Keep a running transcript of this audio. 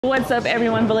What's up,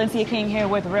 everyone? Valencia King here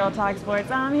with Real Talk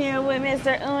Sports. I'm here with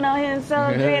Mr. Uno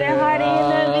himself, Jaden Hardy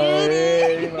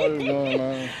in the what's going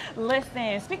on?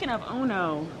 Listen, speaking of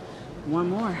Uno,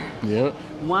 one more. Yep.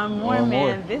 One more, One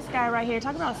man. more. This guy right here,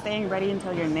 talk about staying ready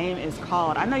until your name is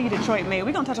called. I know you Detroit made.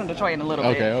 We're going to touch on Detroit in a little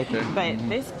bit. Okay. But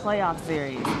this playoff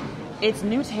series, it's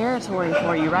new territory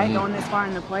for you, right? Going this far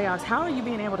in the playoffs. How are you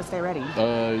being able to stay ready?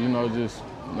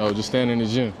 Just standing in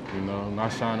the gym,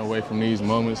 not shying away from these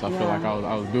moments. I feel like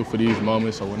I was built for these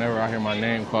moments. So whenever I hear my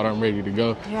name called, I'm ready to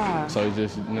go. Yeah. So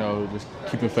just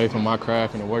keeping faith in my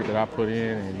craft and the work that I put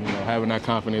in, and having that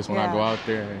confidence when I go out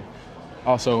there, and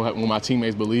also when my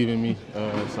teammates believe in me.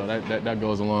 So that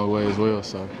goes a long way as well.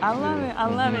 So I love it. I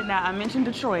love it. Now I mentioned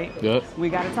Detroit. Yep. We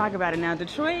got to talk about it now.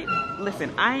 Detroit.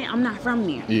 Listen, I'm not from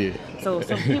there. Yeah. So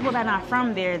people that are not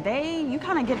from there, you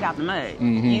kind of get it out the mud.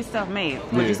 You self-made.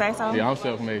 Would you say so? Yeah, I'm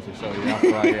self-made for sure. Yeah, I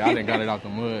feel like I done got it out the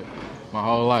mud my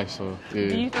whole life. So yeah.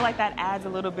 Do you feel like that adds a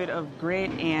little bit of grit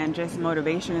and just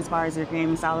motivation as far as your game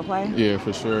and style of play? Yeah,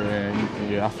 for sure.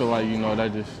 And yeah, I feel like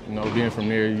that just being from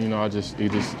there,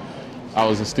 I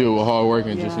was instilled with hard work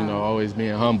and just always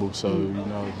being humble. So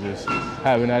just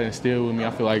having that instilled with me,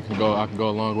 I feel like I can go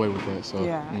a long way with that. So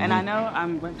yeah, and I know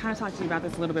I'm kind of talking to you about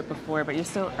this a little bit before, but you're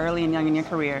still early and young in your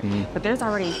career. But there's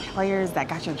already players that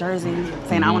got your jersey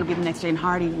saying, "I want to be the next Jaden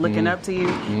Hardy," looking up to you.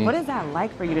 What is that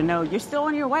like for you to know you're still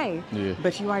on your way,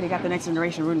 but you already got the next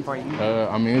generation rooting for you?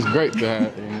 I mean, it's great to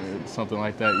have something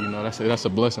like that. That's a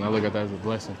blessing. I look at that as a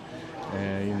blessing.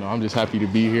 And, I'm just happy to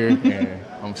be here, and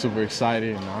I'm super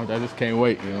excited, and I just can't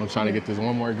wait. I'm trying to get this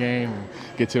one more game and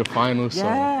get to the finals.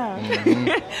 Yeah.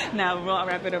 So, Now, we'll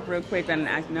wrap it up real quick. And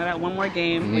I know that one more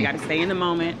game, we got to stay in the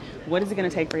moment. What is it going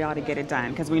to take for y'all to get it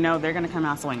done? Because we know they're going to come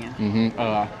out swinging.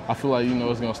 I feel like,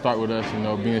 it's going to start with us,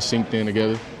 being synced in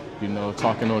together.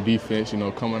 Talking on defense,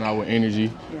 coming out with energy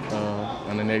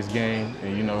in the next game,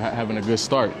 and having a good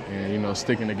start, and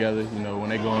sticking together. When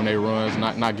they go on their runs,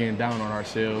 not getting down on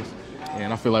ourselves,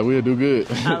 and I feel like we'll do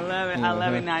good. I love it. I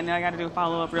love it. Now I know I got to do a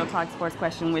follow-up Real Talk Sports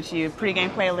question with you. Pre-game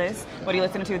playlist. What are you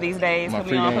listening to these days? My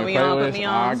Put me on. Put me on. Put me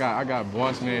on. I got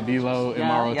Boss Man D-Lo in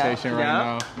my rotation right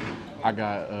now. I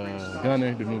got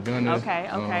Gunner, the new Gunner. Okay.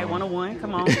 101.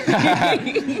 Come on.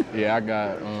 Yeah,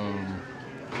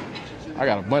 I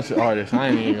got a bunch of artists. I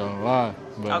ain't even gonna lie.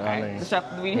 But okay.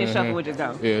 We hit shuffle, we just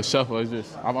go. Yeah, shuffle is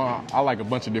just. I like a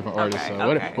bunch of different artists.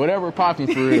 So whatever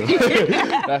popping for real.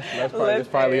 that's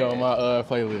probably on my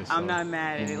playlist. So. I'm not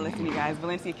mad at it. Listen, you guys,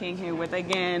 Valencia King here with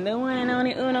again the one and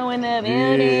only Uno in the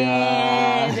building.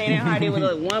 Jaden Hardy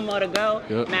with one more to go.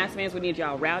 Mass fans, we need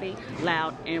y'all rowdy,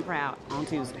 loud, and proud on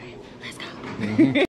Tuesday. Let's go.